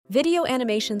Video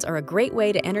animations are a great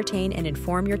way to entertain and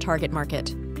inform your target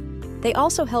market. They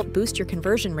also help boost your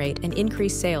conversion rate and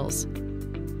increase sales.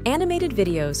 Animated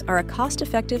videos are a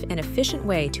cost-effective and efficient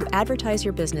way to advertise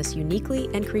your business uniquely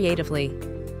and creatively.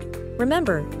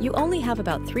 Remember, you only have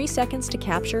about 3 seconds to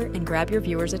capture and grab your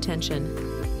viewers'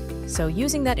 attention. So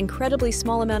using that incredibly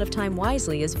small amount of time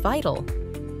wisely is vital.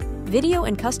 Video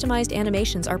and customized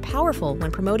animations are powerful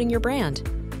when promoting your brand.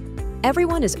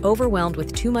 Everyone is overwhelmed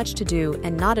with too much to do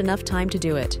and not enough time to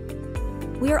do it.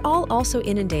 We are all also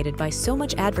inundated by so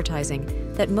much advertising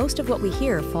that most of what we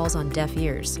hear falls on deaf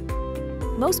ears.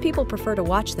 Most people prefer to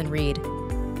watch than read.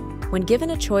 When given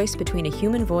a choice between a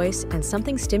human voice and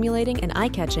something stimulating and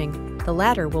eye-catching, the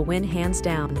latter will win hands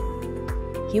down.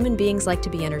 Human beings like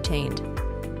to be entertained.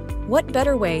 What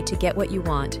better way to get what you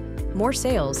want, more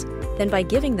sales, than by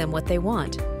giving them what they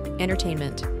want,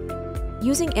 entertainment.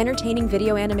 Using entertaining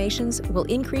video animations will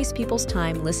increase people's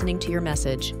time listening to your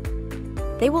message.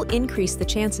 They will increase the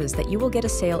chances that you will get a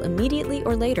sale immediately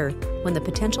or later when the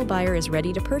potential buyer is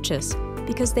ready to purchase,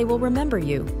 because they will remember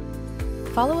you.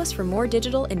 Follow us for more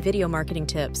digital and video marketing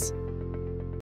tips.